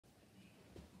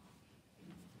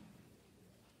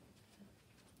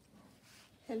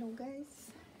Hello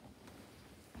guys,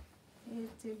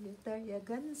 it's Eleuteria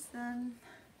Gansan.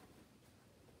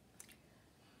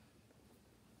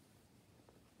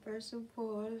 First of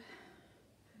all,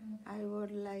 I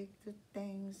would like to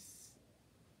thank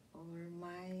all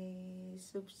my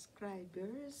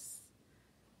subscribers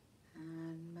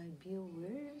and my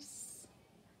viewers.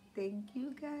 Thank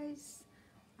you guys,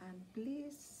 and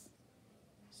please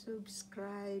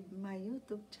subscribe my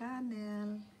YouTube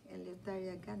channel,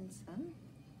 Eleuteria Gansan.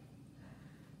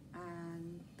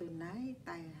 And tonight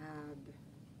I have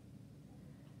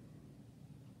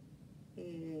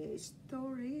a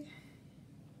story,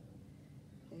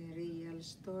 a real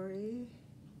story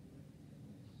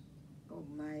of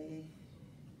my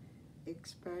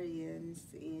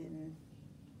experience in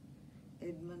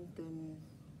Edmonton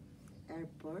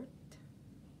Airport.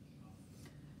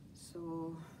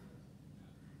 So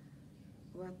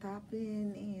what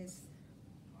happened is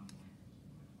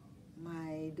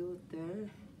my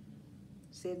daughter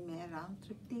sent me a round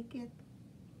trip ticket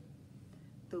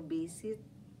to visit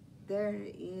there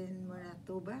in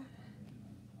Manitoba,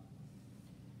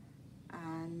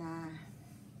 and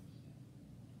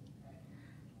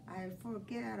I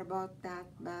forget about that,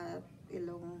 but a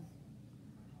long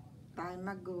time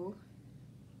ago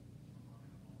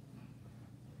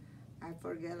I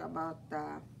forget about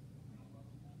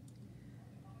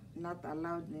not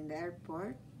allowed in the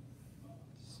airport.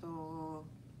 So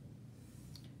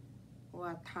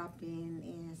what happened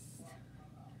is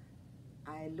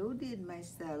I loaded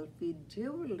myself with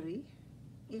jewelry,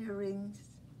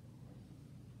 earrings,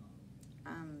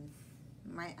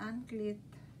 my anklet,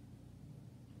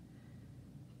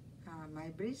 my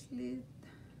bracelet,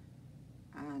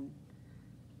 and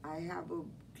I have a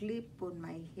clip on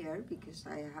my hair because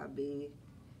I have a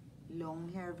long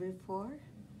hair before.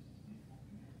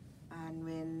 And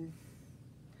when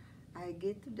I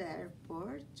get to the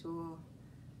airport, so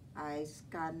I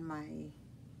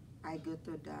go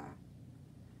to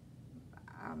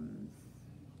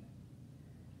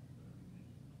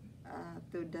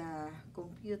the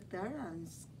computer and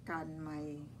scan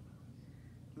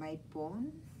my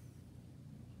phone,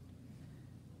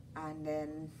 and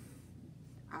then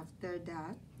after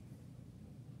that,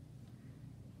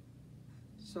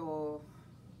 so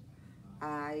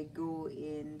I go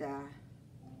in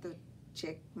to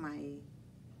check my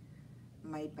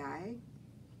bag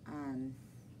and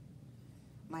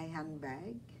my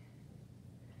handbag,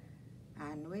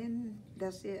 and when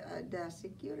the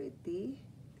security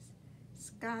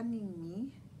scanning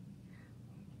me,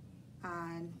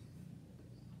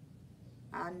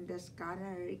 and the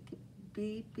scanner keep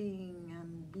beeping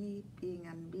and beeping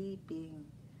and beeping.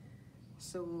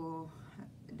 So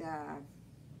the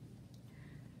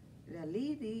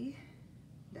lady,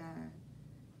 the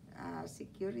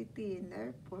security in the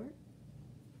airport,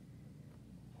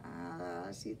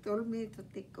 she told me to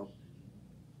take off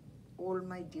all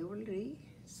my jewelry.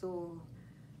 So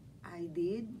I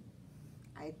did.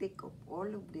 I take off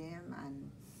all of them and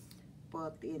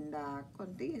put in the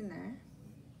container,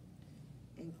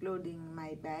 including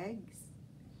my bags.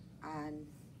 And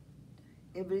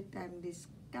every time they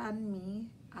scan me,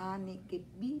 they keep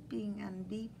beeping and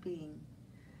beeping.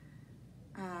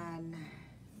 And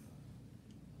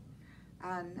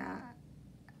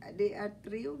there are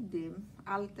three of them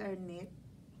alternate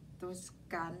to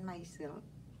scan myself.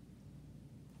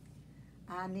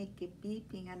 And they keep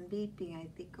beeping and beeping. I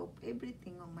take off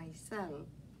everything on myself,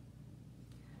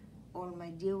 all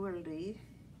my jewelry.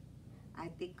 I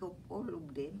take off all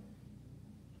of them,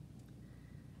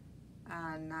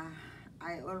 and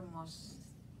I almost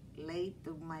late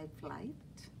to my flight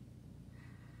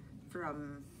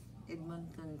from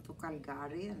Edmonton to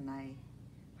Calgary, and I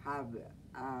have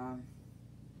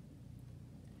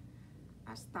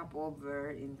a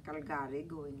stopover in Calgary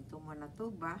going to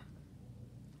Manitoba,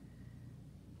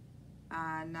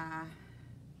 and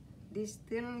they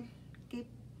still keep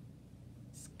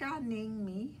scanning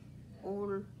me,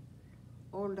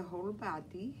 all the whole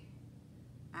body,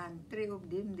 and three of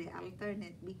them they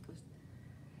alternate because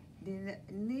they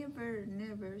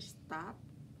never stop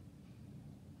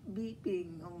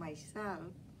beeping on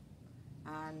myself,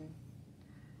 and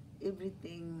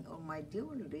everything on my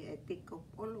jewelry I take off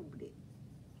all of it.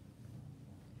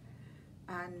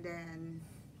 And then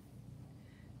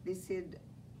they said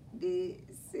they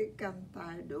second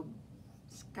tired of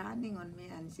scanning on me,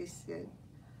 and she said,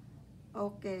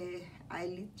 okay, I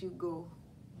let you go.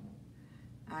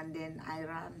 And then I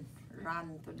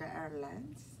ran to the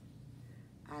airlines,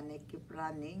 and I keep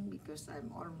running because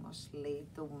I'm almost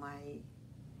late to my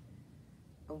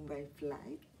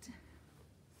flight.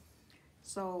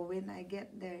 So when I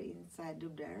get there inside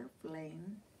of the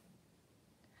airplane,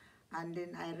 and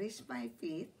then I raise my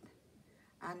feet,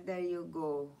 and there you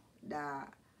go,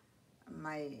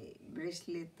 my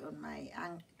bracelet on my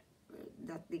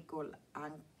that they call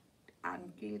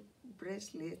anklet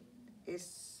bracelet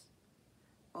is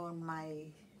on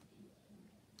my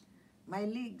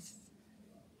legs.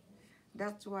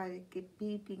 That's why I keep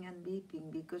beeping and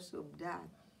beeping because of that.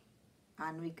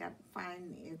 And we can't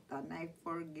find it, and I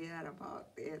forget about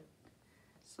it.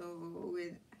 So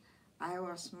when I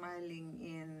was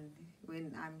smiling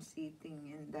when I'm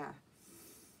sitting in the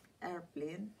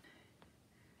airplane,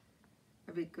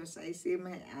 because I see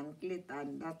my anklet,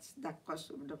 and that's the cause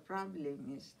of the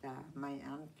problem is my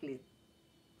anklet,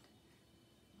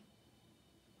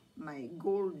 my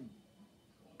gold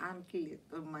anklet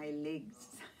on my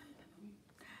legs.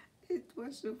 It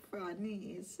was so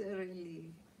funny. It's a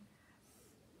really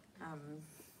um,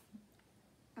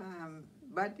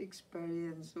 bad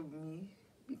experience of me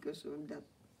because of that.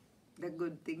 The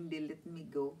good thing they let me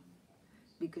go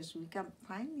because we can't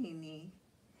find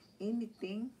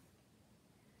anything,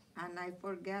 and I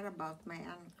forgot about my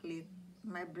anklet,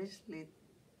 my bracelet,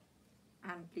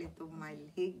 anklet of my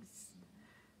legs,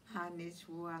 and it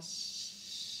was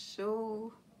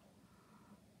so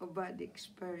a bad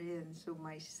experience of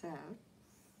myself.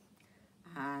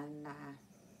 And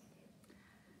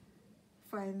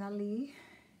finally,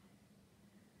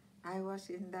 I was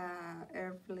in the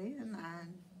airplane,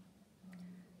 and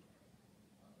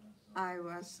I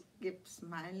was kept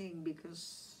smiling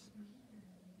because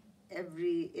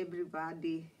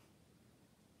everybody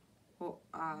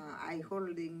I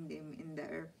holding them in the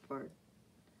airport,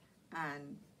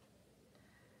 and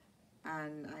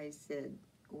I said,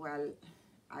 well,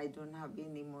 I don't have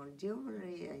any more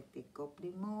jewelry. I take off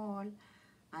them all.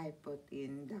 I put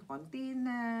in the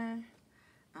container,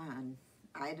 and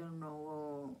I don't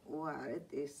know what it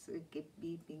is. It keep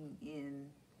beeping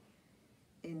in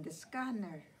the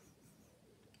scanner,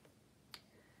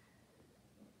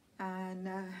 and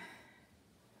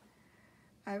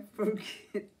I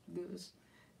forget those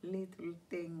little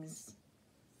things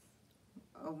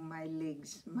of my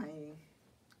legs, my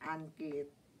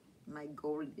anklet, my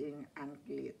golden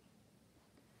anklet.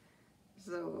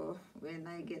 So when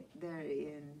I get there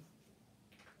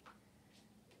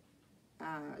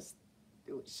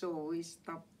so we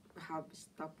have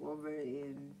stopover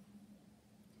in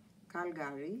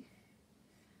Calgary,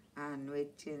 and we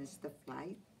changed the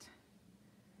flight.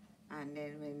 And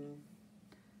then when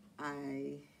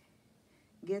I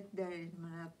get there in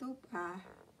Manitoba,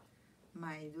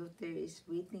 my daughter is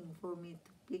waiting for me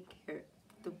to pick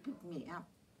me up.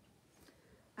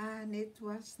 And it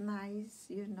was nice,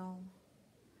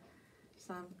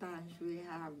 Sometimes we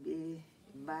have a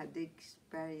bad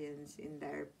experience in the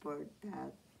airport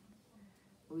that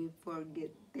we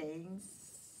forget things,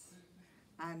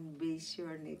 and be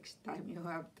sure next time you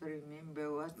have to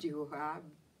remember what you have.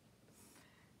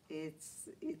 It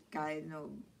kind of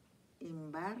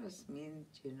embarrassment,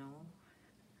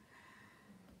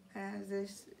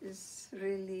 This is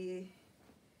really,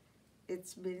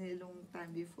 it's been a long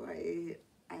time before I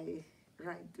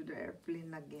ride to the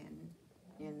airplane again,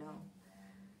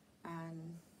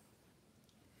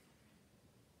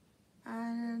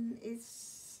 and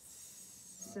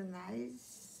it's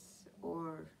nice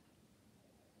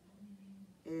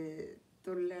to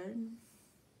learn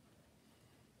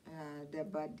the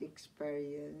bad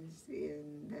experience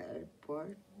in the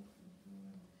airport,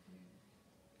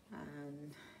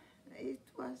 and it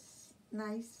was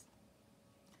nice.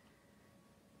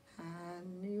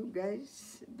 And you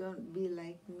guys don't be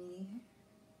like me.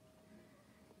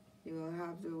 You don't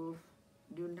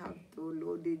have to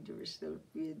load it yourself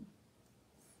with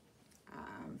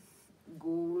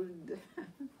gold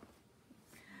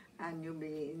and you'll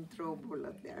be in trouble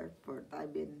at the airport.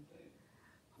 I've been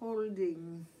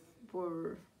holding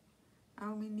for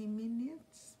how many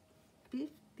minutes?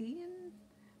 15?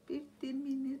 15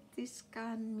 minutes to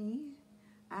scan me,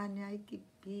 and I keep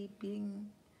beeping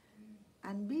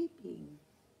and beeping.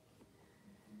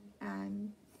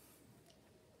 And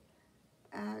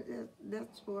that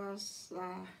was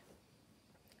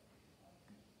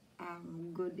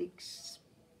good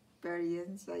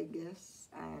experience, I guess.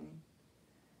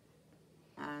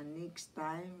 And next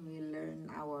time we learn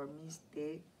our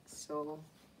mistakes, so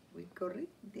we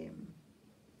correct them.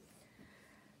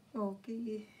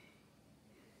 Okay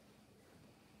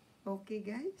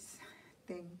guys,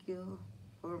 thank you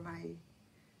for my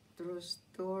true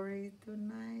story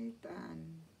tonight,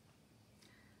 and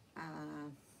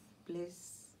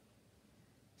please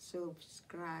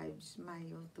subscribe my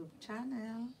YouTube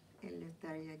channel,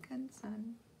 Eleuteria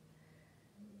Gansan,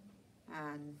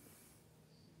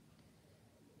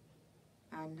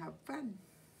 and have fun.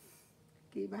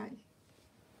 Okay, bye.